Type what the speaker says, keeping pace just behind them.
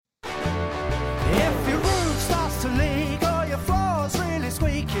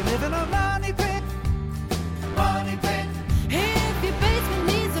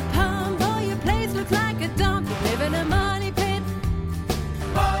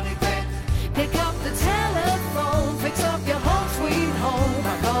Pick up the telephone, fix up your home sweet home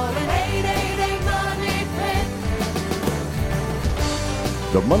by calling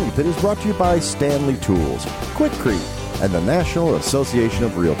 888-MONEY-PIT. The Money Pit is brought to you by Stanley Tools, Quikrete, and the National Association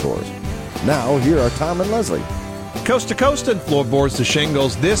of Realtors. Now, here are Tom and Leslie. Coast to coast and floorboards to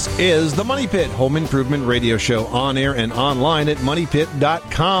shingles, this is the Money Pit Home Improvement Radio Show, on air and online at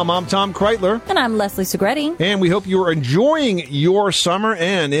MoneyPit.com. I'm Tom Kreitler. And I'm Leslie Segretti. And we hope you are enjoying your summer.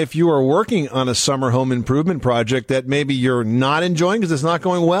 And if you are working on a summer home improvement project that maybe you're not enjoying because it's not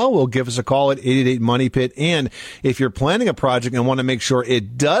going well, well, give us a call at 888-MONEY-PIT. And if you're planning a project and want to make sure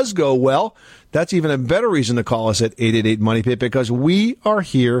it does go well, that's even a better reason to call us at 888-MONEY-PIT, because we are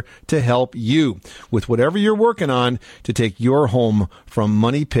here to help you with whatever you're working on to take your home from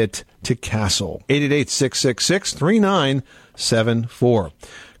money pit to castle. 888-666-3974.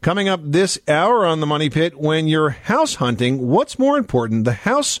 Coming up this hour on the Money Pit, when you're house hunting, what's more important, the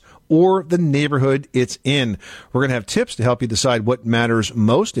house or the neighborhood it's in? We're going to have tips to help you decide what matters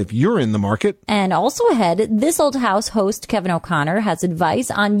most if you're in the market. And also ahead, This Old House host Kevin O'Connor has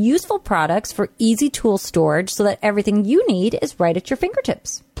advice on useful products for easy tool storage so that everything you need is right at your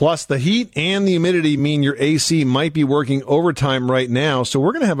fingertips. Plus, the heat and the humidity mean your AC might be working overtime right now, so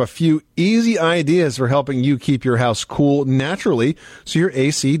we're going to have a few easy ideas for helping you keep your house cool naturally so your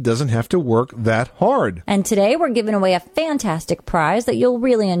AC doesn't have to work that hard. And today we're giving away a fantastic prize that you'll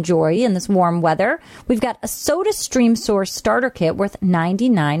really enjoy in this warm weather. We've got a Soda Stream Source starter kit worth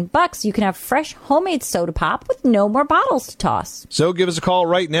 $99. You can have fresh homemade soda pop with no more bottles to toss. So give us a call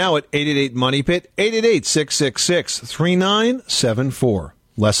right now at 888-MONEY-PIT, 888-666-3974.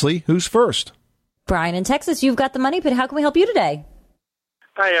 Leslie, who's first? Brian in Texas, you've got the Money Pit. How can we help you today?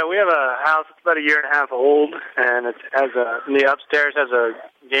 Hi, we have a house that's about a year and a half old, and it has the upstairs has a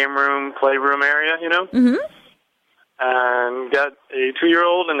game room, playroom area, you know? Mm-hmm. And got a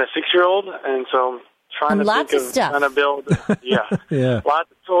 2-year-old and a 6-year-old, and so I'm trying to lots think of of stuff. trying to build, yeah,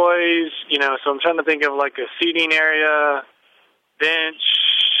 lots of toys, you know, so I'm trying to think of like a seating area, bench,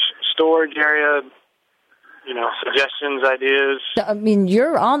 storage area, you know, suggestions, ideas. I mean,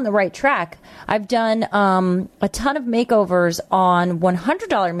 you're on the right track. I've done a ton of makeovers on $100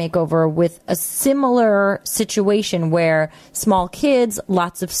 Makeover with a similar situation where small kids,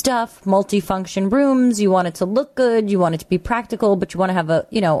 lots of stuff, multifunction rooms. You want it to look good. You want it to be practical, but you want to have a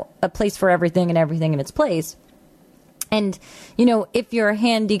place for everything and everything in its place. And, you know, if you're a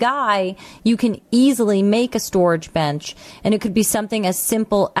handy guy, you can easily make a storage bench. And it could be something as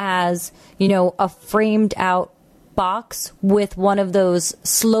simple as, you know, a framed out box with one of those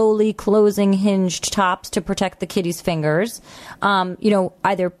slowly closing hinged tops to protect the kitty's fingers. You know,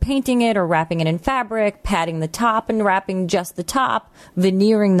 either painting it or wrapping it in fabric, padding the top and wrapping just the top,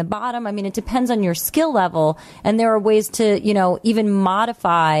 veneering the bottom. I mean, it depends on your skill level. And there are ways to, you know, even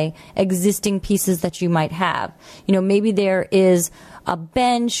modify existing pieces that you might have. You know, maybe there is a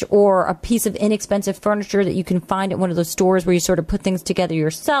bench or a piece of inexpensive furniture that you can find at one of those stores where you sort of put things together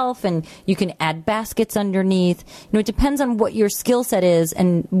yourself, and you can add baskets underneath. You know, it depends on what your skill set is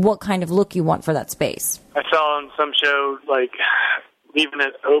and what kind of look you want for that space. I saw on some show, like, leaving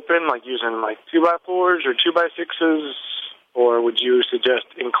it open, like using, like, 2x4s or 2x6s, or would you suggest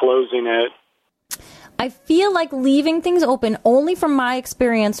enclosing it? I feel like leaving things open, only from my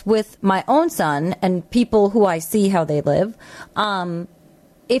experience with my own son and people who I see how they live.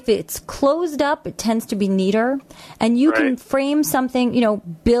 If it's closed up, it tends to be neater. And you can frame something, you know,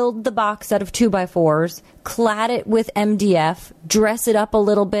 build the box out of 2x4s, clad it with MDF, dress it up a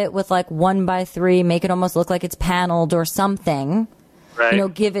little bit with like 1x3, make it almost look like it's paneled or something. You know,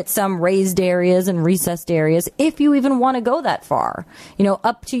 give it some raised areas and recessed areas, if you even want to go that far. You know,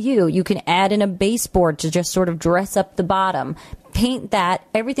 up to you. You can add in a baseboard to just sort of dress up the bottom. Paint that.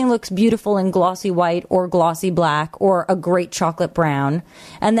 Everything looks beautiful in glossy white or glossy black or a great chocolate brown.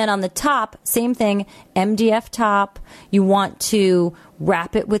 And then on the top, same thing, MDF top. You want to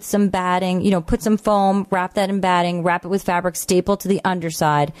wrap it with some batting, you know, put some foam, wrap that in batting, wrap it with fabric, staple to the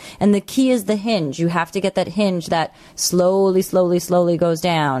underside. And the key is the hinge. You have to get that hinge that slowly goes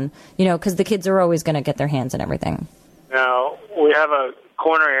down, you know, because the kids are always going to get their hands in everything. Now, we have a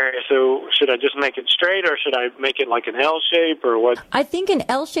corner area, so should I just make it straight, or should I make it like an L shape, or what? I think an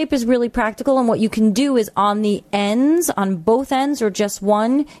L shape is really practical, and what you can do is on the ends, on both ends or just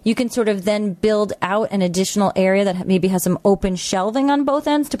one, you can sort of then build out an additional area that maybe has some open shelving on both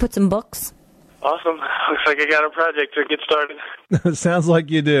ends to put some books. Awesome. Looks like I got a project to get started. Sounds like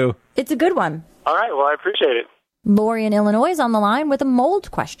you do. It's a good one. All right, well, I appreciate it. Lori in Illinois is on the line with a mold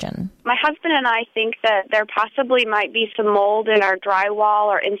question. My husband and I think that there possibly might be some mold in our drywall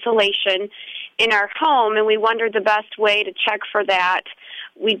or insulation in our home, and we wondered the best way to check for that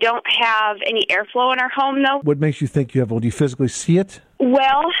We don't have any airflow in our home, though. What makes you think you have? Well, do you physically see it?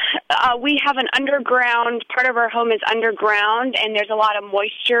 Well, we have an underground, part of our home is underground, and there's a lot of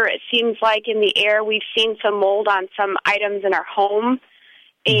moisture, it seems like, in the air. We've seen some mold on some items in our home,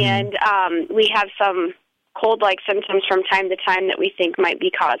 and we have some cold-like symptoms from time to time that we think might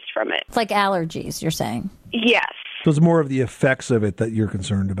be caused from it. It's like allergies, you're saying? Yes. So it's more of the effects of it that you're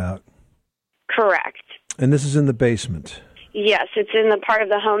concerned about. Correct. And this is in the basement. Yes, it's in the part of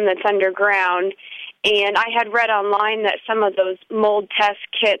the home that's underground. And I had read online that some of those mold test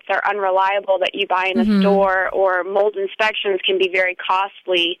kits are unreliable that you buy in a store, or mold inspections can be very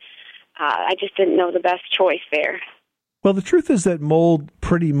costly. I just didn't know the best choice there. Well, the truth is that mold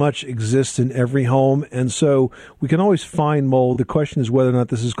pretty much exists in every home, and so we can always find mold. The question is whether or not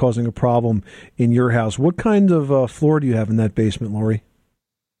this is causing a problem in your house. What kind of floor do you have in that basement, Lori?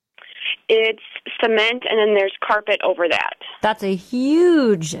 It's cement, and then there's carpet over that. That's a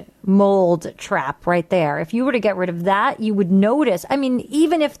huge mold trap right there. If you were to get rid of that, you would notice. I mean,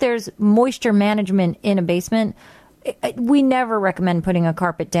 even if there's moisture management in a basement, we never recommend putting a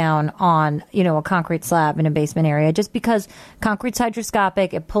carpet down on, a concrete slab in a basement area, just because concrete's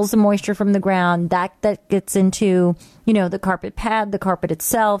hydroscopic. It pulls the moisture from the ground. That gets into, the carpet pad, the carpet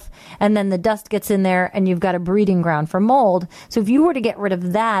itself, and then the dust gets in there, and you've got a breeding ground for mold. So if you were to get rid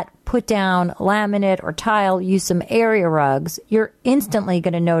of that, put down laminate or tile, use some area rugs, you're instantly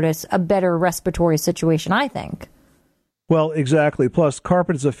going to notice a better respiratory situation, I think. Well, exactly. Plus,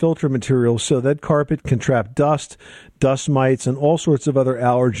 carpet is a filter material, so that carpet can trap dust, dust mites, and all sorts of other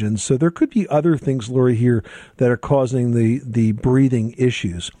allergens. So there could be other things, Lori, here that are causing the breathing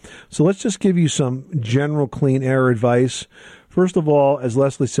issues. So let's just give you some general clean air advice. First of all, as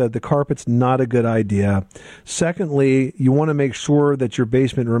Leslie said, the carpet's not a good idea. Secondly, you want to make sure that your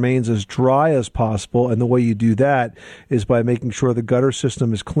basement remains as dry as possible, and the way you do that is by making sure the gutter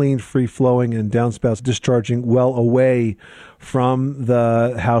system is clean, free-flowing, and downspouts discharging well away from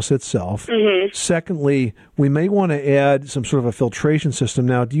the house itself. Secondly, we may want to add some sort of a filtration system.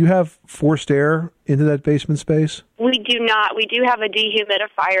 Now, do you have forced air into that basement space? We do not. We do have a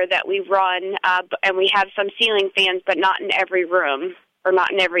dehumidifier that we run, and we have some ceiling fans, but not in every room or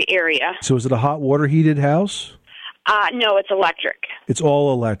not in every area. So is it a hot water heated house? No, it's electric. It's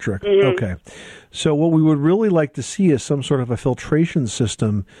all electric. Okay. So what we would really like to see is some sort of a filtration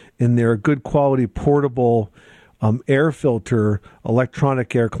system in there, a good quality portable air filter,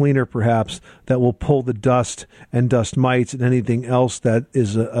 electronic air cleaner perhaps, that will pull the dust and dust mites and anything else that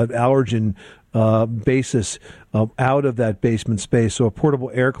is an allergen basis out of that basement space. So a portable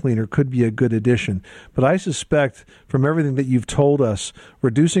air cleaner could be a good addition. But I suspect from everything that you've told us,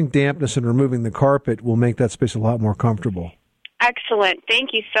 reducing dampness and removing the carpet will make that space a lot more comfortable. Excellent. Thank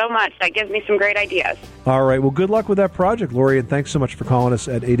you so much. That gives me some great ideas. All right. Well, good luck with that project, Lori, and thanks so much for calling us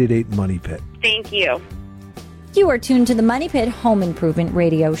at 888-MONEY-PIT. Thank you. You are tuned to the Money Pit Home Improvement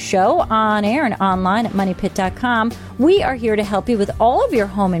Radio Show on air and online at moneypit.com. We are here to help you with all of your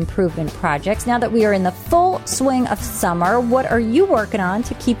home improvement projects. Now that we are in the full swing of summer, what are you working on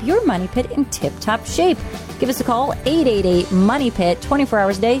to keep your Money Pit in tip-top shape? Give us a call, 888-MONEY-PIT, 24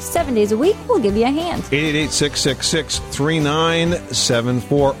 hours a day, 7 days a week. We'll give you a hand.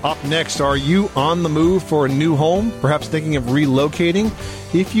 888-666-3974. Up next, are you on the move for a new home? Perhaps thinking of relocating?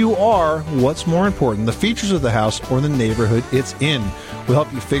 If you are, what's more important, the features of the house or the neighborhood it's in? We'll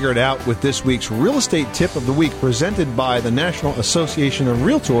help you figure it out with this week's Real Estate Tip of the Week, presented by the National Association of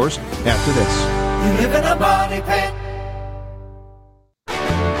Realtors after this. You live in a money pit.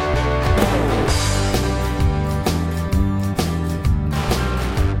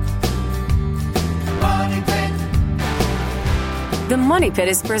 The Money Pit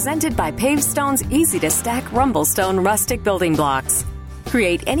is presented by Pavestone's easy-to-stack Rumblestone rustic building blocks.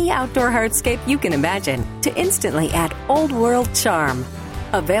 Create any outdoor hardscape you can imagine to instantly add old-world charm.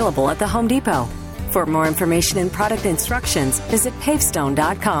 Available at the Home Depot. For more information and product instructions, visit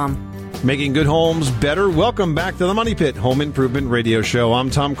pavestone.com. Making good homes better. Welcome back to the Money Pit Home Improvement Radio Show. I'm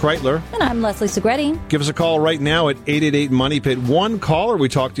Tom Kreitler. And I'm Leslie Segretti. Give us a call right now at 888-MONEY-PIT. One caller we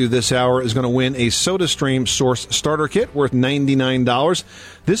talked to this hour is going to win a SodaStream Source Starter Kit worth $99.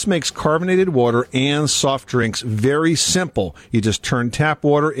 This makes carbonated water and soft drinks very simple. You just turn tap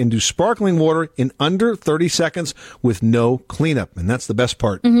water into sparkling water in under 30 seconds with no cleanup. And that's the best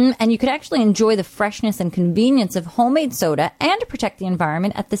part. And you could actually enjoy the freshness and convenience of homemade soda and protect the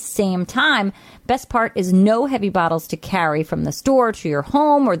environment at the same time. Best part is no heavy bottles to carry from the store to your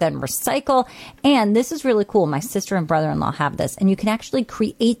home or then recycle. And this is really cool. My sister and brother-in-law have this. And you can actually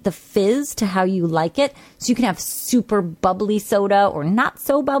create the fizz to how you like it. So you can have super bubbly soda or not so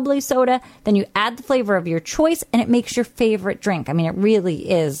So Bubbly soda. Then you add the flavor of your choice, and it makes your favorite drink. I mean, it really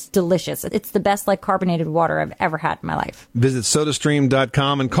is delicious. It's the best like carbonated water I've ever had in my life. Visit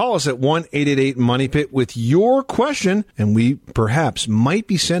SodaStream.com and call us at 1-888-MONEYPIT with your question, and we perhaps might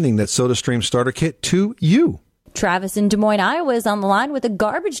be sending that SodaStream starter kit to you. Travis in Des Moines, Iowa is on the line with a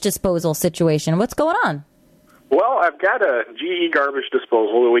garbage disposal situation. What's going on? Well, I've got a GE garbage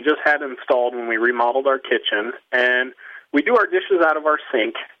disposal that we just had installed when we remodeled our kitchen, and we do our dishes out of our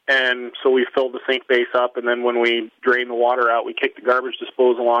sink, and so we fill the sink base up, and then when we drain the water out, we kick the garbage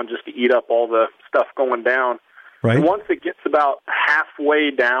disposal on just to eat up all the stuff going down. Right. And once it gets about halfway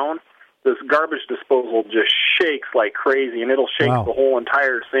down, this garbage disposal just shakes like crazy, and it'll shake the whole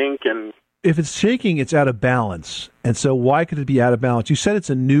entire sink. And if it's shaking, it's out of balance. And so why could it be out of balance? You said it's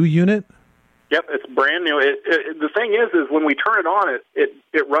a new unit? Yep, it's brand new. The thing is when we turn it on,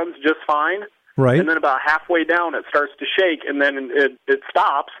 it runs just fine. Right. And then about halfway down, it starts to shake, and then it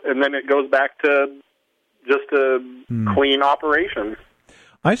stops, and then it goes back to just a clean operation.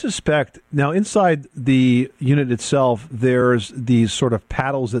 I suspect, now inside the unit itself, there's these sort of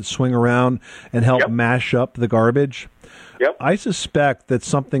paddles that swing around and help mash up the garbage. Yep. I suspect that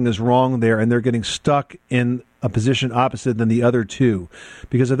something is wrong there, and they're getting stuck in a position opposite than the other two.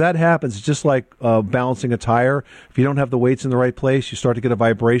 Because if that happens, it's just like balancing a tire. If you don't have the weights in the right place, you start to get a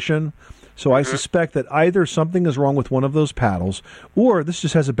vibration. So I suspect that either something is wrong with one of those paddles, or this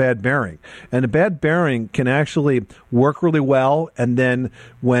just has a bad bearing. And a bad bearing can actually work really well, and then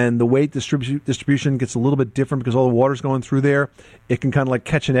when the weight distribution gets a little bit different because all the water's going through there, it can kind of like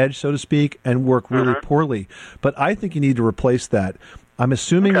catch an edge, so to speak, and work really poorly. But I think you need to replace that. I'm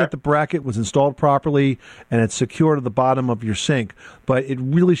assuming that the bracket was installed properly and it's secure to the bottom of your sink, but it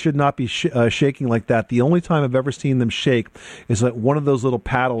really should not be shaking like that. The only time I've ever seen them shake is that one of those little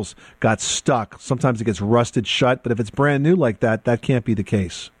paddles got stuck. Sometimes it gets rusted shut, but if it's brand new like that, that can't be the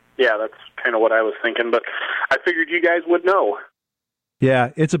case. Yeah, that's kind of what I was thinking, but I figured you guys would know.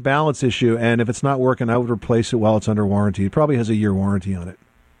 Yeah, it's a balance issue, and if it's not working, I would replace it while it's under warranty. It probably has a year warranty on it.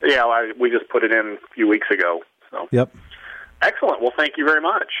 Yeah, we just put it in a few weeks ago. So. Yep. Excellent. Well, thank you very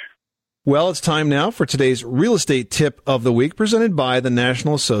much. Well, it's time now for today's real estate tip of the week, presented by the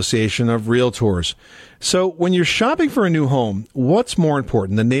National Association of Realtors. So when you're shopping for a new home, what's more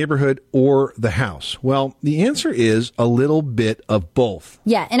important, the neighborhood or the house? Well, the answer is a little bit of both.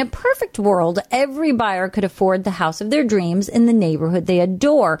 Yeah, in a perfect world, every buyer could afford the house of their dreams in the neighborhood they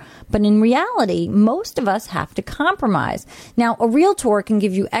adore. But in reality, most of us have to compromise. Now, a realtor can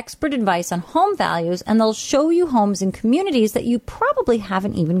give you expert advice on home values, and they'll show you homes in communities that you probably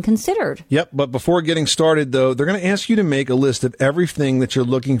haven't even considered. Yep, but before getting started, though, they're going to ask you to make a list of everything that you're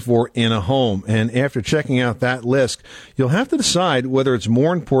looking for in a home. And after checking out that list, you'll have to decide whether it's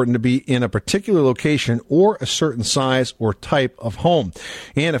more important to be in a particular location or a certain size or type of home.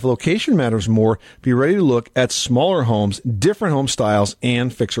 And if location matters more, be ready to look at smaller homes, different home styles,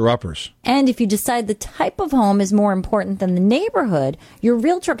 and fixer-uppers. And if you decide the type of home is more important than the neighborhood, your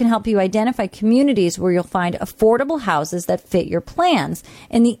realtor can help you identify communities where you'll find affordable houses that fit your plans.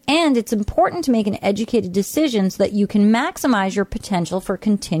 In the end, it's important to make an educated decision so that you can maximize your potential for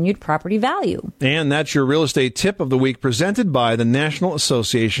continued property value. And that's your real estate tip of the week, presented by the National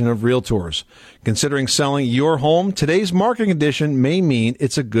Association of Realtors. Considering selling your home, today's marketing edition may mean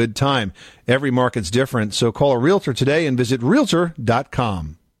it's a good time. Every market's different, so call a realtor today and visit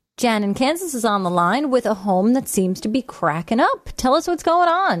Realtor.com. Jan in Kansas is on the line with a home that seems to be cracking up. Tell us what's going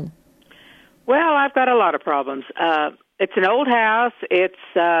on. Well, I've got a lot of problems. It's an old house. It's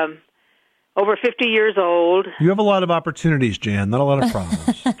over 50 years old. You have a lot of opportunities, Jan, not a lot of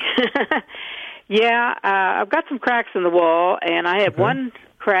problems. Yeah, I've got some cracks in the wall, and I have one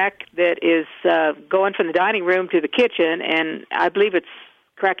crack that is going from the dining room to the kitchen, and I believe it's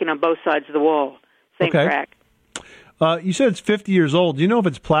cracking on both sides of the wall. Same crack. You said it's 50 years old. Do you know if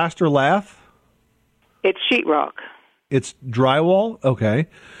it's plaster lath? It's sheetrock. It's drywall? Okay.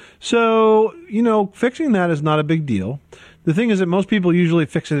 So, fixing that is not a big deal. The thing is that most people usually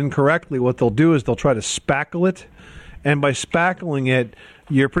fix it incorrectly. What they'll do is they'll try to spackle it, and by spackling it,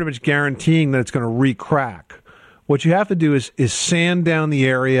 you're pretty much guaranteeing that it's going to re-crack. What you have to do is sand down the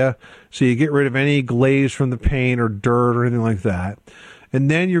area so you get rid of any glaze from the paint or dirt or anything like that.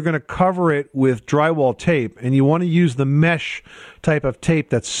 And then you're going to cover it with drywall tape, and you want to use the mesh type of tape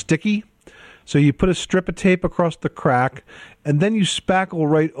that's sticky. So you put a strip of tape across the crack, and then you spackle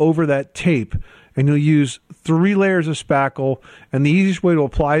right over that tape, and you'll use 3 layers of spackle. And the easiest way to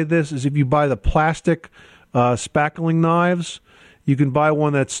apply this is if you buy the plastic spackling knives. You can buy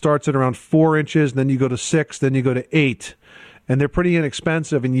one that starts at around 4 inches, then you go to 6, then you go to 8. and they're pretty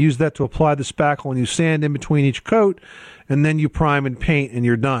inexpensive, and you use that to apply the spackle, and you sand in between each coat, and then you prime and paint, and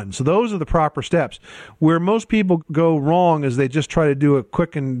you're done. So those are the proper steps. Where most people go wrong is they just try to do a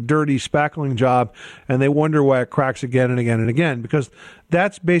quick and dirty spackling job, and they wonder why it cracks again and again and again, because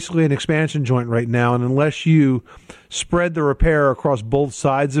that's basically an expansion joint right now, and unless you spread the repair across both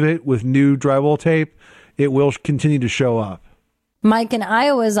sides of it with new drywall tape, it will continue to show up. Mike in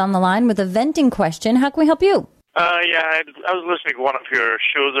Iowa is on the line with a venting question. How can we help you? I was listening to one of your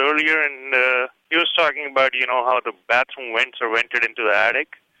shows earlier, and he was talking about, how the bathroom vents are vented into the attic.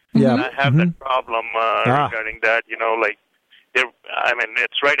 Yeah. And I have that problem regarding that,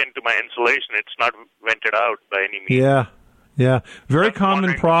 it's right into my insulation. It's not vented out by any means. Yeah. Very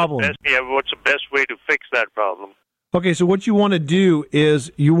common problem. What's the best way to fix that problem? Okay, so what you want to do is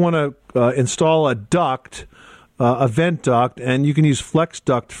you want to install a duct, a vent duct, and you can use flex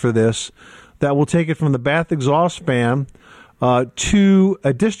duct for this. That will take it from the bath exhaust fan to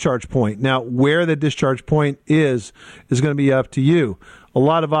a discharge point. Now, where the discharge point is going to be up to you. A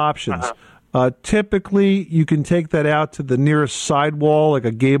lot of options. Typically, you can take that out to the nearest side wall, like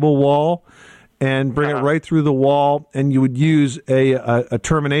a gable wall, and bring it right through the wall, and you would use a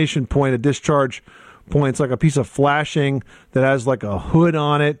termination point, a discharge point. It's like a piece of flashing that has like a hood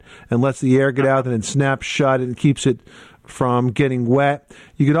on it and lets the air get out, and it snaps shut and keeps it from getting wet.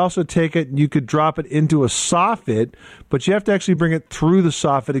 You could also take it, you could drop it into a soffit, but you have to actually bring it through the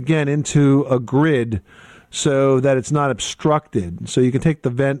soffit again into a grid so that it's not obstructed. So you can take the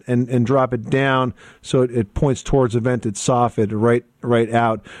vent and drop it down so it points towards a vented soffit right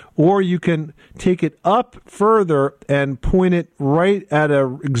out. Or you can take it up further and point it right at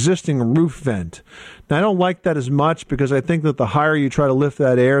an existing roof vent. Now, I don't like that as much because I think that the higher you try to lift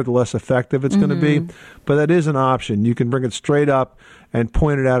that air, the less effective it's going to be. But that is an option. You can bring it straight up and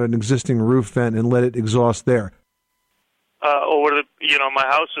point it at an existing roof vent and let it exhaust there. My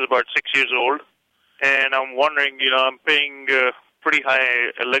house is about 6 years old. And I'm wondering, I'm paying pretty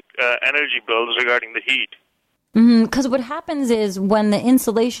high energy bills regarding the heat. Because what happens is when the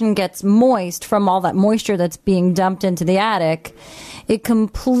insulation gets moist from all that moisture that's being dumped into the attic, it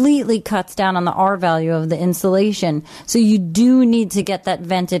completely cuts down on the R value of the insulation. So you do need to get that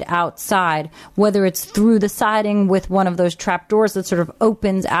vented outside, whether it's through the siding with one of those trap doors that sort of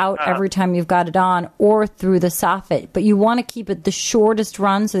opens out every time you've got it on, or through the soffit. But you want to keep it the shortest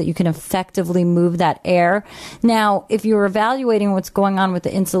run so that you can effectively move that air. Now, if you're evaluating what's going on with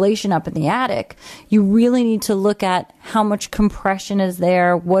the insulation up in the attic, you really need to look at how much compression is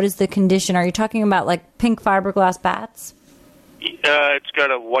there, what is the condition. Are you talking about like pink fiberglass bats? It's got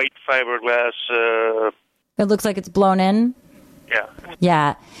a white fiberglass. It looks like it's blown in? Yeah.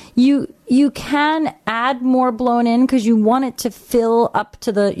 Yeah. You can add more blown in because you want it to fill up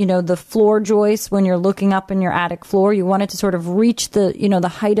to the floor joist when you're looking up in your attic floor. You want it to sort of reach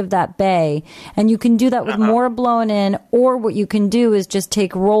the height of that bay. And you can do that with more blown in, or what you can do is just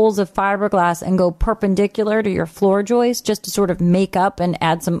take rolls of fiberglass and go perpendicular to your floor joist just to sort of make up and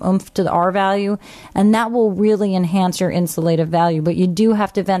add some oomph to the R value. And that will really enhance your insulative value. But you do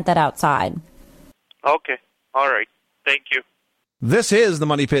have to vent that outside. Okay. All right. Thank you. This is the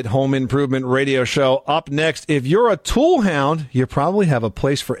Money Pit Home Improvement Radio Show. Up next, if you're a tool hound, you probably have a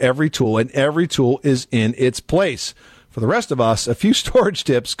place for every tool, and every tool is in its place. For the rest of us, a few storage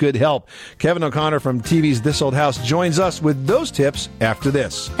tips could help. Kevin O'Connor from TV's This Old House joins us with those tips after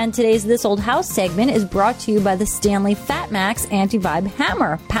this. And today's This Old House segment is brought to you by the Stanley FatMax Anti-Vibe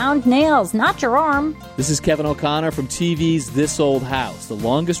Hammer. Pound nails, not your arm. This is Kevin O'Connor from TV's This Old House, the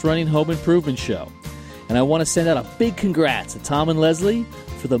longest-running home improvement show. And I want to send out a big congrats to Tom and Leslie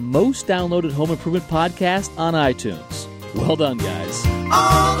for the most downloaded home improvement podcast on iTunes. Well done, guys.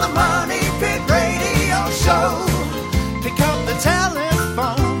 On the Money Pit Radio Show, pick up the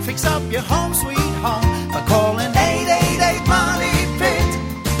telephone, fix up your home sweet home by calling 888-MONEY-PIT.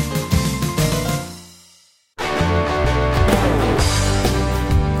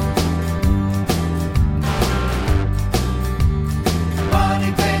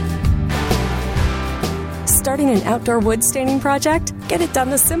 Starting an outdoor wood staining project? Get it done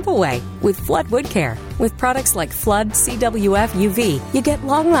the simple way with Flood Wood Care. With products like Flood, CWF, UV, you get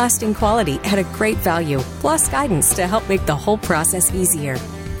long-lasting quality at a great value, plus guidance to help make the whole process easier.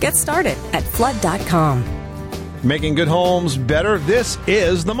 Get started at flood.com. Making good homes better. This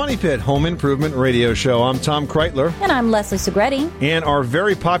is the Money Pit Home Improvement Radio Show. I'm Tom Kreitler. And I'm Leslie Segretti. And our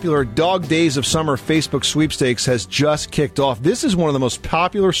very popular Dog Days of Summer Facebook sweepstakes has just kicked off. This is one of the most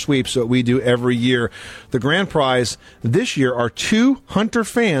popular sweeps that we do every year. The grand prize this year are 2 Hunter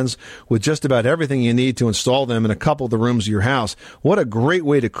fans with just about everything you need to install them in a couple of the rooms of your house. What a great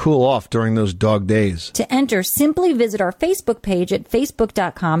way to cool off during those dog days. To enter, simply visit our Facebook page at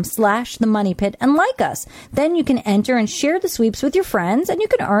facebook.com/themoneypit and like us. Then you can enter and share the sweeps with your friends, and you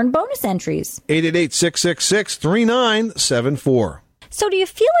can earn bonus entries. 888-666-3974. So do you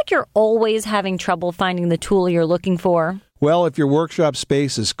feel like you're always having trouble finding the tool you're looking for? Well, if your workshop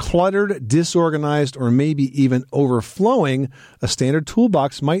space is cluttered, disorganized, or maybe even overflowing, a standard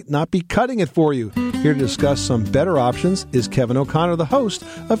toolbox might not be cutting it for you. Here to discuss some better options is Kevin O'Connor, the host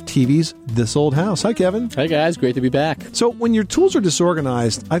of TV's This Old House. Hi, Kevin. Hey, guys. Great to be back. So when your tools are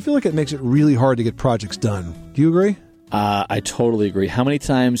disorganized, I feel like it makes it really hard to get projects done. Do you agree? I totally agree. How many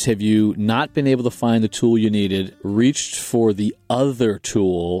times have you not been able to find the tool you needed, reached for the other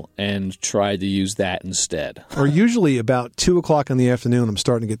tool, and tried to use that instead? Or usually about 2 o'clock in the afternoon, I'm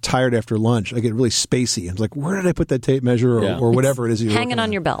starting to get tired after lunch. I get really spacey. I'm like, where did I put that tape measure or whatever it is you're hanging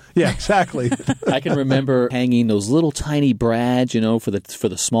on your belt. Yeah, exactly. I can remember hanging those little tiny brads, for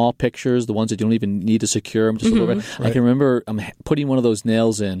the small pictures, the ones that you don't even need to secure them. Just a little bit. Right. I can remember putting one of those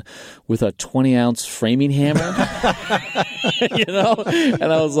nails in with a 20-ounce framing hammer. And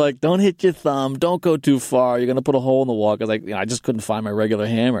I was like, don't hit your thumb, don't go too far, you're going to put a hole in the wall, because I just couldn't find my regular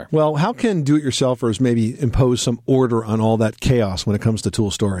hammer. Well, how can do-it-yourselfers maybe impose some order on all that chaos when it comes to tool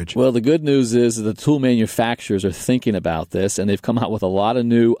storage? Well, the good news is that the tool manufacturers are thinking about this, and they've come out with a lot of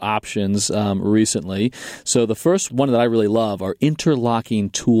new options recently. So the first one that I really love are interlocking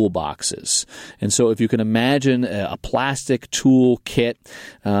toolboxes. And so if you can imagine a plastic tool kit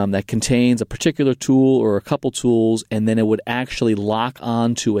that contains a particular tool or a couple tools, and then it would actually lock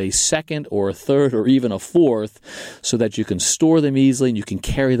onto a second or a third or even a fourth, so that you can store them easily and you can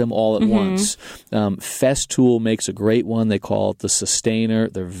carry them all at once. Festool makes a great one. They call it the Sustainer.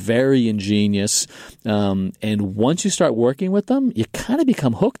 They're very ingenious. And once you start working with them, you kind of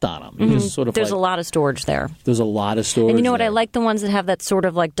become hooked on them. Just sort of There's a lot of storage there. There's a lot of storage. And you know what? there. I like the ones that have that sort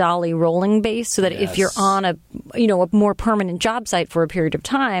of like dolly rolling base, so that if you're on a more permanent job site for a period of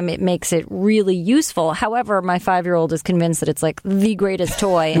time, it makes it really useful. However, my 5-year-old is convinced that it's like the greatest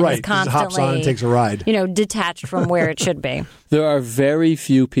toy and right, is constantly hops on and takes a ride. Detached from where it should be. There are very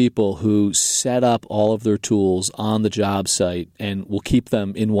few people who set up all of their tools on the job site and will keep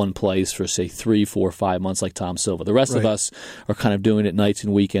them in one place for, say, 3, 4, 5 months like Tom Silva. The rest of us are kind of doing it nights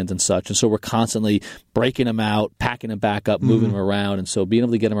and weekends and such. And so we're constantly breaking them out, packing them back up, moving them around. And so being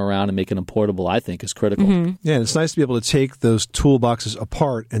able to get them around and making them portable, I think, is critical. Yeah, and it's nice to be able to take those toolboxes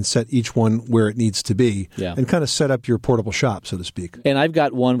apart and set each one where it needs to be and kind of set up your portable shop, so to speak. And I've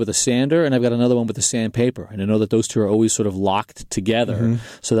got one with a sander, and I've got another one with a sandpaper. And I know that those two are always sort of locked together,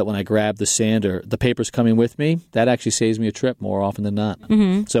 so that when I grab the sander, the paper's coming with me. That actually saves me a trip more often than not.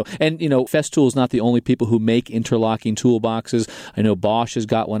 So, and Festool is not the only people who make interlocking toolboxes. I know Bosch has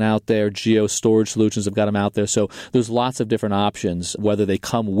got one out there. Geo Storage Solutions have got them out there. So there's lots of different options, whether they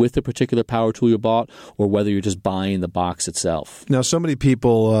come with a particular power tool you bought or whether you're just buying the box itself. Now, so many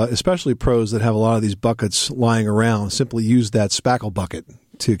people, especially pros that have a lot of these buckets lying around, simply use that spackle bucket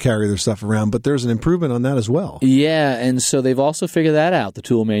to carry their stuff around, but there's an improvement on that as well. Yeah, and so they've also figured that out, the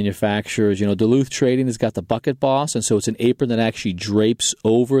tool manufacturers. Duluth Trading has got the Bucket Boss, and so it's an apron that actually drapes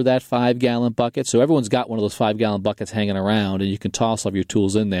over that 5-gallon bucket. So everyone's got one of those 5-gallon buckets hanging around, and you can toss all of your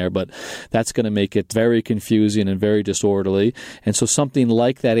tools in there, but that's going to make it very confusing and very disorderly. And so something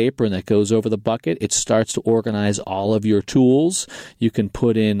like that apron that goes over the bucket, it starts to organize all of your tools. You can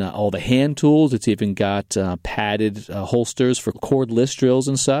put in all the hand tools. It's even got padded holsters for cordless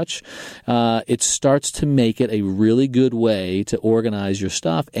drills and such. It starts to make it a really good way to organize your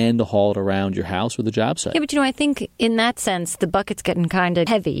stuff and to haul it around your house or the job site. Yeah, but I think in that sense, the bucket's getting kind of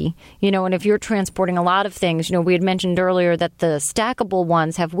heavy, and if you're transporting a lot of things, we had mentioned earlier that the stackable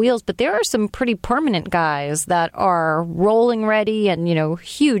ones have wheels, but there are some pretty permanent guys that are rolling ready and,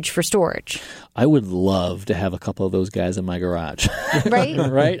 huge for storage. I would love to have a couple of those guys in my garage. Right?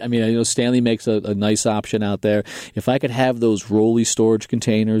 Right? I mean, Stanley makes a nice option out there. If I could have those rolly storage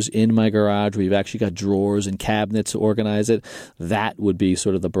containers in my garage where you've actually got drawers and cabinets to organize it, that would be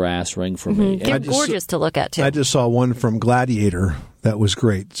sort of the brass ring for me. They're gorgeous to look at, too. I just saw one from Gladiator that was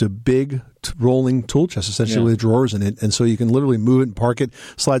great. It's a big rolling tool chest, essentially, with drawers in it. And so you can literally move it and park it.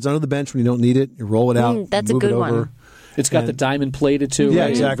 Slides under the bench when you don't need it. You roll it out. That's a move good it over. one. It's got the diamond plated, too. Yeah, right?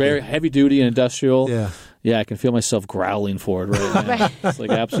 exactly. Very heavy duty and industrial. Yeah. Yeah, I can feel myself growling for it right now. It's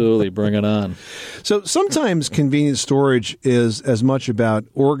like, absolutely, bring it on. So sometimes convenience storage is as much about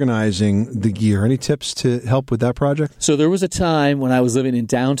organizing the gear. Any tips to help with that project? So there was a time when I was living in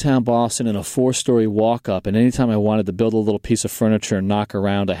downtown Boston in a 4-story walk-up, and anytime I wanted to build a little piece of furniture and knock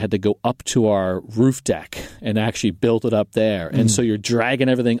around, I had to go up to our roof deck and actually build it up there. And so you're dragging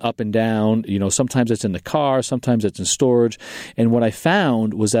everything up and down. You know, sometimes it's in the car, sometimes it's in storage. And what I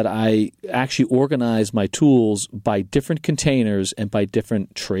found was that I actually organized my tools by different containers and by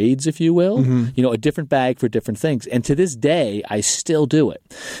different trades, if you will. You know, a different bag for different things. And to this day, I still do it.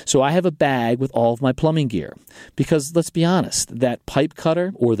 So I have a bag with all of my plumbing gear because, let's be honest, that pipe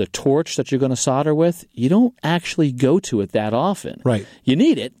cutter or the torch that you're going to solder with, you don't actually go to it that often. Right. You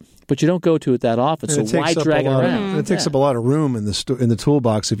need it, but you don't go to it that often, so why drag it around? It takes up a lot of room in the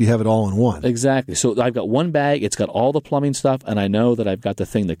toolbox if you have it all in one. Exactly. So I've got one bag. It's got all the plumbing stuff, and I know that I've got the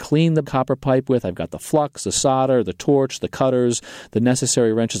thing to clean the copper pipe with. I've got the flux, the solder, the torch, the cutters, the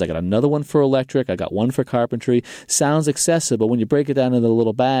necessary wrenches. I got another one for electric. I got one for carpentry. Sounds excessive, but when you break it down into the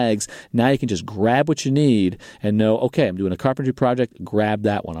little bags, now you can just grab what you need and know, okay, I'm doing a carpentry project, grab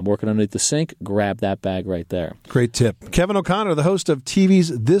that one. I'm working underneath the sink, grab that bag right there. Great tip. Kevin O'Connor, the host of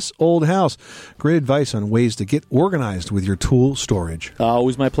TV's This Old House. Great advice on ways to get organized with your tool storage.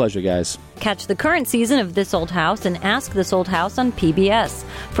 Always my pleasure, guys. Catch the current season of This Old House and Ask This Old House on PBS.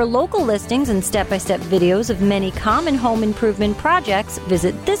 For local listings and step-by-step videos of many common home improvement projects,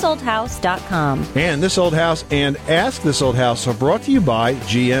 visit thisoldhouse.com. And This Old House and Ask This Old House are brought to you by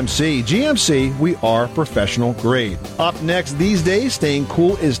GMC. GMC, we are professional grade. Up next, these days, staying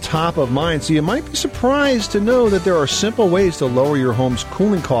cool is top of mind, so you might be surprised to know that there are simple ways to lower your home's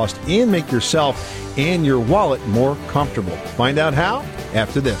cooling cost and make yourself and your wallet more comfortable. Find out how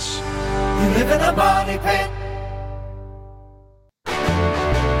after this. You live in a money pit.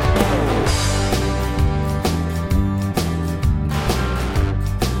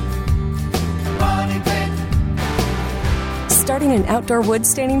 Money pit. Starting an outdoor wood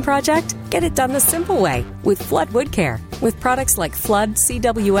staining project? Get it done the simple way with Flood Wood Care. With products like Flood,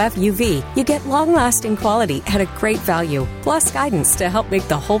 CWF, UV, you get long-lasting quality at a great value, plus guidance to help make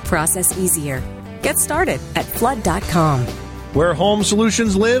the whole process easier. Get started at flood.com. Where home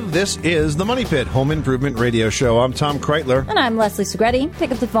solutions live, this is the Money Pit Home Improvement Radio Show. I'm Tom Kreitler. And I'm Leslie Segretti.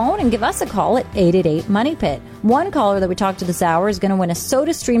 Pick up the phone and give us a call at 888-MONEY-PIT. One caller that we talked to this hour is going to win a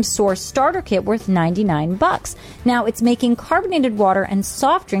SodaStream Source starter kit worth $99. Now, it's making carbonated water and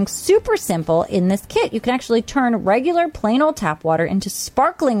soft drinks super simple in this kit. You can actually turn regular plain old tap water into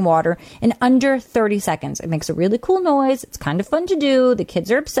sparkling water in under 30 seconds. It makes a really cool noise. It's kind of fun to do. The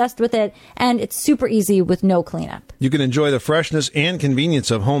kids are obsessed with it. And it's super easy with no cleanup. You can enjoy the freshness and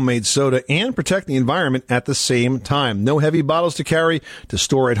convenience of homemade soda and protect the environment at the same time. No heavy bottles to carry, to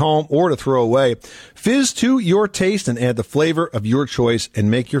store at home, or to throw away. Fizz to your taste and add the flavor of your choice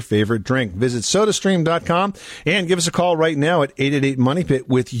and make your favorite drink. Visit SodaStream.com and give us a call right now at 888-MONEY-PIT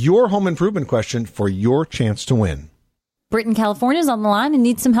with your home improvement question for your chance to win. Britt in California is on the line and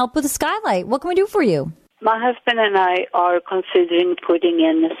needs some help with a skylight. What can we do for you? My husband and I are considering putting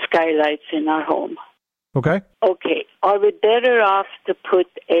in skylights in our home. Okay. Okay. Are we better off to put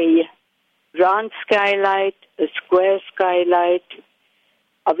a round skylight, a square skylight?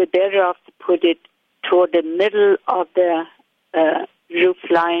 Are we better off to put it toward the middle of the roof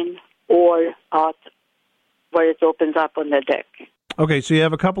line or out where it opens up on the deck? Okay, so you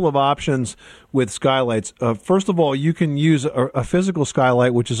have a couple of options with skylights. First of all, you can use a physical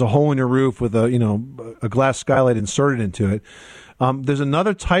skylight, which is a hole in your roof with a glass skylight inserted into it. There's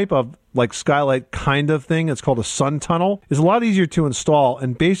another type of like skylight kind of thing. It's called a sun tunnel. It's a lot easier to install,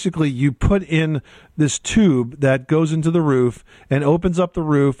 and basically you put in this tube that goes into the roof and opens up the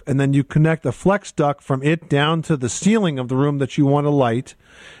roof, and then you connect a flex duct from it down to the ceiling of the room that you want to light,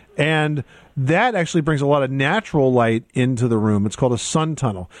 and that actually brings a lot of natural light into the room. It's called a sun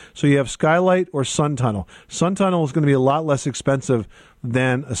tunnel. So you have skylight or sun tunnel. Sun tunnel is going to be a lot less expensive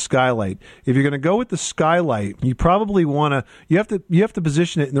than a skylight. If you're going to go with the skylight, you probably want to you have to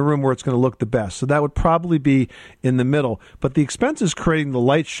position it in the room where it's going to look the best. So that would probably be in the middle. But the expense is creating the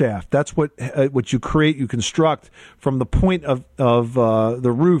light shaft. That's what you create, you construct from the point of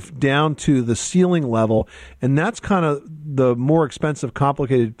the roof down to the ceiling level, and that's kind of the more expensive,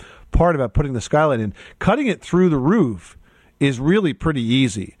 complicated part about putting the skylight in. Cutting it through the roof is really pretty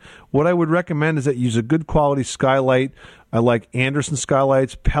easy. What I would recommend is that you use a good quality skylight. I like Anderson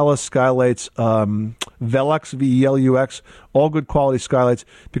skylights, Pella skylights, Velux, Velux, all good quality skylights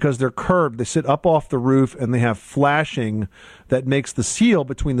because they're curved. They sit up off the roof and they have flashing that makes the seal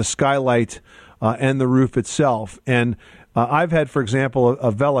between the skylight and the roof itself. And I've had, for example,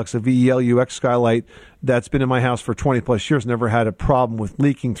 a Velux, a VELUX skylight that's been in my house for 20 plus years, never had a problem with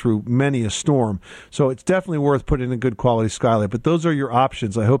leaking through many a storm. So it's definitely worth putting in a good quality skylight. But those are your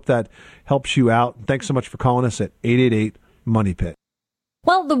options. I hope that helps you out. Thanks so much for calling us at 888-MONEY-PIT.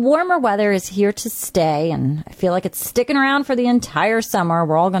 Well, the warmer weather is here to stay, and I feel like it's sticking around for the entire summer.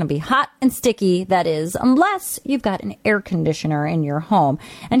 We're all going to be hot and sticky, that is, unless you've got an air conditioner in your home.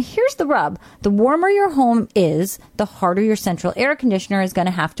 And here's the rub. The warmer your home is, the harder your central air conditioner is going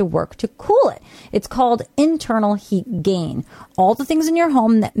to have to work to cool it. It's called internal heat gain. All the things in your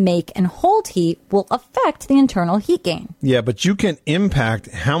home that make and hold heat will affect the internal heat gain. Yeah, but you can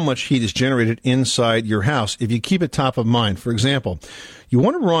impact how much heat is generated inside your house if you keep it top of mind. For example, you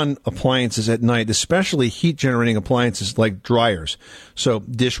want to run appliances at night, especially heat-generating appliances like dryers. So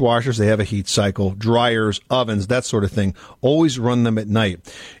dishwashers, they have a heat cycle. Dryers, ovens, that sort of thing. Always run them at night.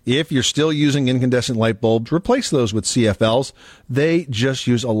 If you're still using incandescent light bulbs, replace those with CFLs. They just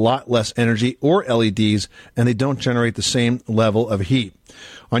use a lot less energy, or LEDs, and they don't generate the same level of heat.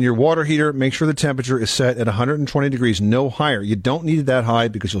 On your water heater, make sure the temperature is set at 120 degrees, no higher. You don't need it that high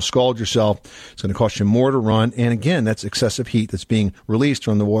because you'll scald yourself. It's going to cost you more to run. And again, that's excessive heat that's being released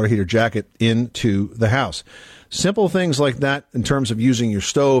from the water heater jacket into the house. Simple things like that in terms of using your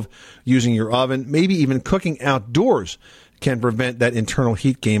stove, using your oven, maybe even cooking outdoors can prevent that internal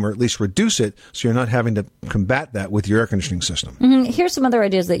heat gain, or at least reduce it, so you're not having to combat that with your air conditioning system. Here's some other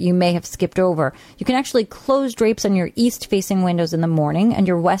ideas that you may have skipped over. You can actually close drapes on your east-facing windows in the morning and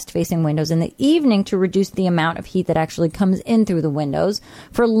your west-facing windows in the evening to reduce the amount of heat that actually comes in through the windows.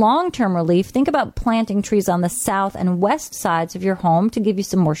 For long-term relief, think about planting trees on the south and west sides of your home to give you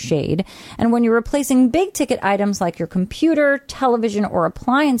some more shade. And when you're replacing big-ticket items like your computer, television, or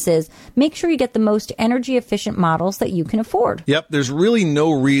appliances, make sure you get the most energy-efficient models that you can afford. Yep, there's really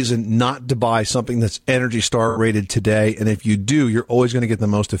no reason not to buy something that's Energy Star rated today. And if you do, you're always going to get the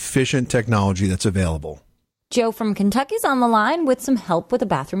most efficient technology that's available. Joe from Kentucky's on the line with some help with a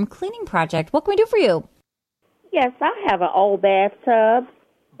bathroom cleaning project. What can we do for you? Yes, I have an old bathtub,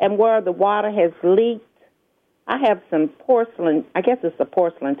 and where the water has leaked, I have some porcelain, I guess it's a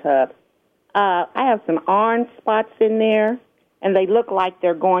porcelain tub. I have some orange spots in there, and they look like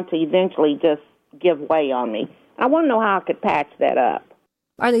they're going to eventually just give way on me. I want to know how I could patch that up.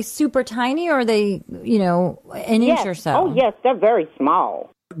 Are they super tiny, or are they, an inch or so? Oh, yes, they're very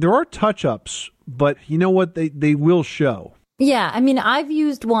small. There are touch-ups, but you know what? They will show. Yeah, I've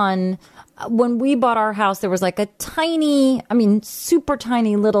used one. When we bought our house, there was like a super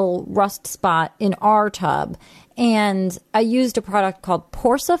tiny little rust spot in our tub. And I used a product called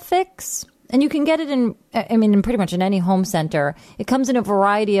Porcifix. And you can get it in pretty much in any home center. It comes in a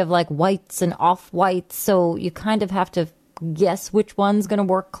variety of like whites and off-whites, so you kind of have to guess which one's going to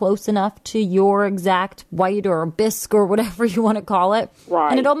work close enough to your exact white or bisque or whatever you want to call it.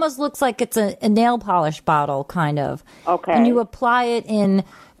 Right. And it almost looks like it's a nail polish bottle, kind of. Okay. And you apply it in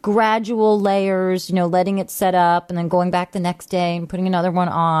gradual layers, letting it set up and then going back the next day and putting another one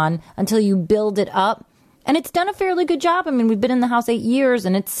on until you build it up. And it's done a fairly good job. We've been in the house 8 years,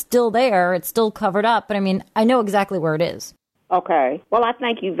 and it's still there. It's still covered up. But, I know exactly where it is. Okay. Well, I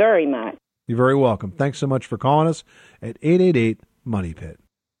thank you very much. You're very welcome. Thanks so much for calling us at 888-MONEY-PIT.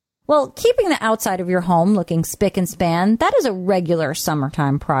 Well, keeping the outside of your home looking spick and span, that is a regular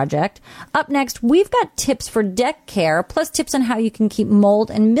summertime project. Up next, we've got tips for deck care, plus tips on how you can keep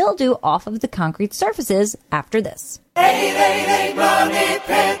mold and mildew off of the concrete surfaces after this.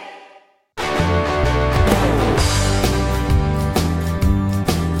 888-MONEY-PIT.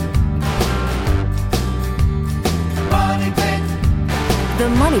 The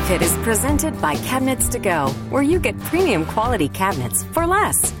Money Pit is presented by Cabinets to Go, where you get premium quality cabinets for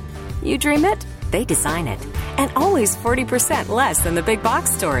less. You dream it, they design it, and always 40% less than the big box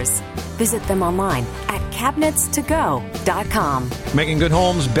stores. Visit them online at cabinetstogo.com. Making good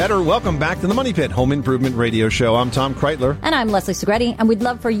homes better. Welcome back to the Money Pit Home Improvement Radio Show. I'm Tom Kreitler. And I'm Leslie Segretti, and we'd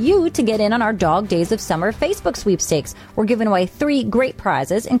love for you to get in on our Dog Days of Summer Facebook sweepstakes. We're giving away 3 great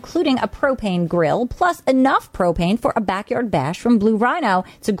prizes, including a propane grill, plus enough propane for a backyard bash from Blue Rhino.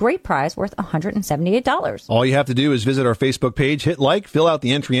 It's a great prize worth $178. All you have to do is visit our Facebook page, hit like, fill out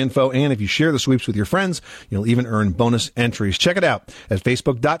the entry info, and if you share the sweeps with your friends, you'll even earn bonus entries. Check it out at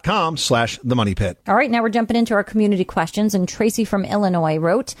facebook.com/themoneypit. All right, now now we're jumping into our community questions, and Tracy from Illinois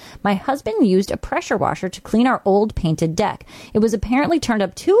wrote, my husband used a pressure washer to clean our old painted deck. It was apparently turned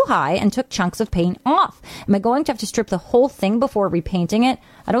up too high and took chunks of paint off. Am I going to have to strip the whole thing before repainting it?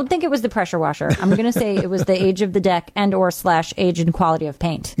 I don't think it was the pressure washer. I'm going to say it was the age of the deck and or / age and quality of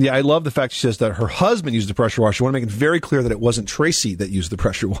paint. Yeah, I love the fact she says that her husband used the pressure washer. I want to make it very clear that it wasn't Tracy that used the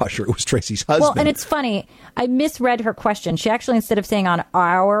pressure washer. It was Tracy's husband. Well, and it's funny. I misread her question. She actually, instead of saying on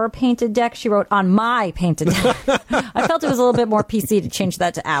our painted deck, she wrote on my painted deck. I felt it was a little bit more PC to change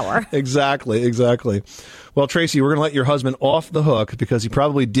that to our. Exactly. Well, Tracy, we're going to let your husband off the hook because he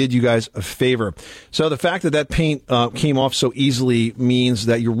probably did you guys a favor. So the fact that paint came off so easily means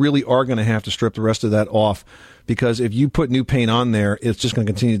that you really are going to have to strip the rest of that off, because if you put new paint on there, it's just going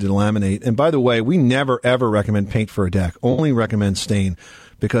to continue to laminate. And by the way, we never, ever recommend paint for a deck. Only recommend stain,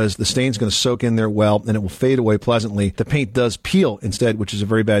 because the stain's going to soak in there well and it will fade away pleasantly. The paint does peel instead, which is a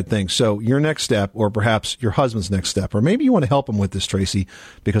very bad thing. So your next step, or perhaps your husband's next step, or maybe you want to help him with this, Tracy,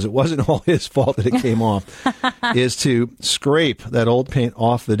 because it wasn't all his fault that it came off, is to scrape that old paint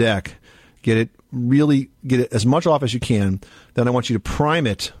off the deck. Get it as much off as you can. Then I want you to prime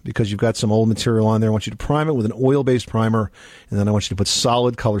it, because you've got some old material on there. I want you to prime it with an oil-based primer, and then I want you to put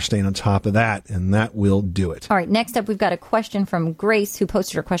solid color stain on top of that, and that will do it. All right, next up, we've got a question from Grace, who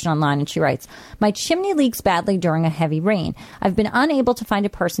posted her question online, and she writes, my chimney leaks badly during a heavy rain. I've been unable to find a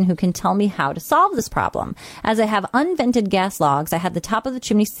person who can tell me how to solve this problem. As I have unvented gas logs, I had the top of the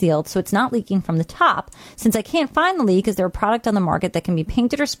chimney sealed so it's not leaking from the top. Since I can't find the leak, is there a product on the market that can be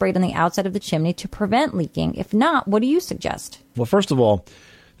painted or sprayed on the outside of the chimney to prevent leaking? If not, what do you suggest? Well, first of all,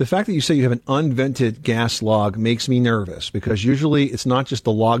 the fact that you say you have an unvented gas log makes me nervous, because usually it's not just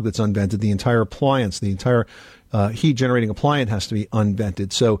the log that's unvented. The entire appliance, the entire heat-generating appliance has to be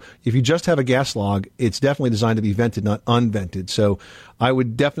unvented. So if you just have a gas log, it's definitely designed to be vented, not unvented. So I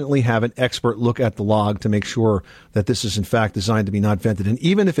would definitely have an expert look at the log to make sure that this is, in fact, designed to be not vented. And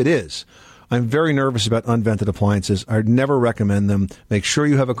even if it is, I'm very nervous about unvented appliances. I'd never recommend them. Make sure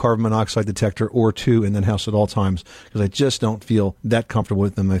you have a carbon monoxide detector or two in the house at all times, because I just don't feel that comfortable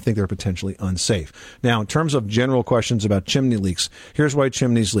with them. I think they're potentially unsafe. Now, in terms of general questions about chimney leaks, here's why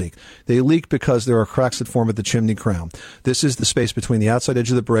chimneys leak. They leak because there are cracks that form at the chimney crown. This is the space between the outside edge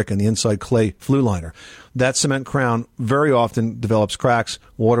of the brick and the inside clay flue liner. That cement crown very often develops cracks.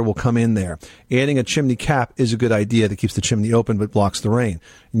 Water will come in there. Adding a chimney cap is a good idea that keeps the chimney open but blocks the rain.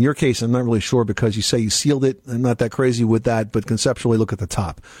 In your case, I'm not really sure, because you say you sealed it. I'm not that crazy with that, but conceptually look at the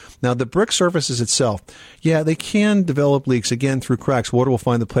top. Now, the brick surfaces itself, yeah, they can develop leaks, again, through cracks. Water will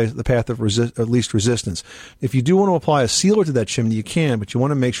find the path of least resistance. If you do want to apply a sealer to that chimney, you can, but you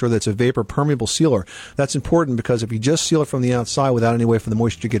want to make sure that it's a vapor-permeable sealer. That's important, because if you just seal it from the outside without any way for the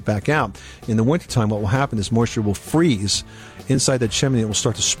moisture to get back out, in the wintertime, what will happen is moisture will freeze inside that chimney. It will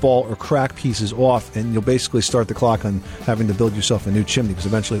start to spall or crack pieces off, and you'll basically start the clock on having to build yourself a new chimney, because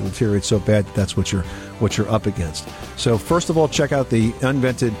eventually it will deteriorate so bad that that's what you're up against. So first of all, check out the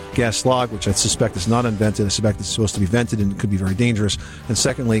unvented gas log, which I suspect is not unvented. I suspect it's supposed to be vented, and it could be very dangerous. And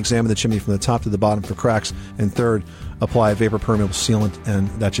secondly, examine the chimney from the top to the bottom for cracks. And third, apply a vapor-permeable sealant, and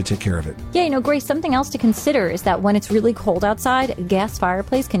that should take care of it. Yeah, Grace, something else to consider is that when it's really cold outside, a gas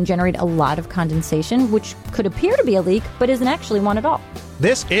fireplace can generate a lot of condensation, which could appear to be a leak, but isn't actually one at all.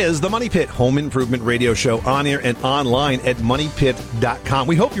 This is the Money Pit Home Improvement Radio Show, on air and online at MoneyPit.com.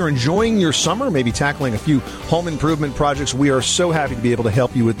 We hope you're enjoying your summer, maybe tackling a few home improvement projects. We are so happy to be able to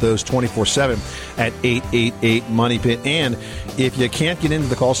help you with those 24/7 at 888-MONEY-PIT. And if you can't get into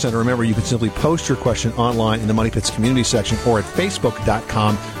the call center, remember, you can simply post your question online in the Money Pit's community section, or at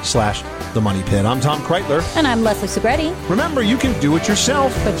Facebook.com/The Money Pit. I'm Tom Kreitler. And I'm Leslie Segretti. Remember, you can do it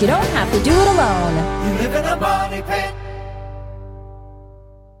yourself, but you don't have to do it alone. You live in a Money Pit.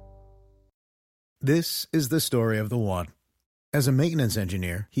 This is the story of the one. As a maintenance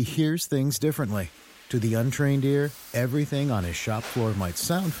engineer, he hears things differently. To the untrained ear, everything on his shop floor might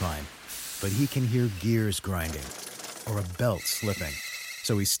sound fine, but he can hear gears grinding or a belt slipping.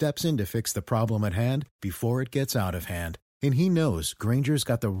 So he steps in to fix the problem at hand before it gets out of hand. And he knows Grainger's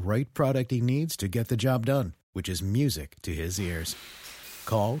got the right product he needs to get the job done, which is music to his ears.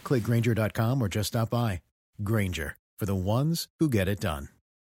 Call, click Grainger.com, or just stop by. Grainger, for the ones who get it done.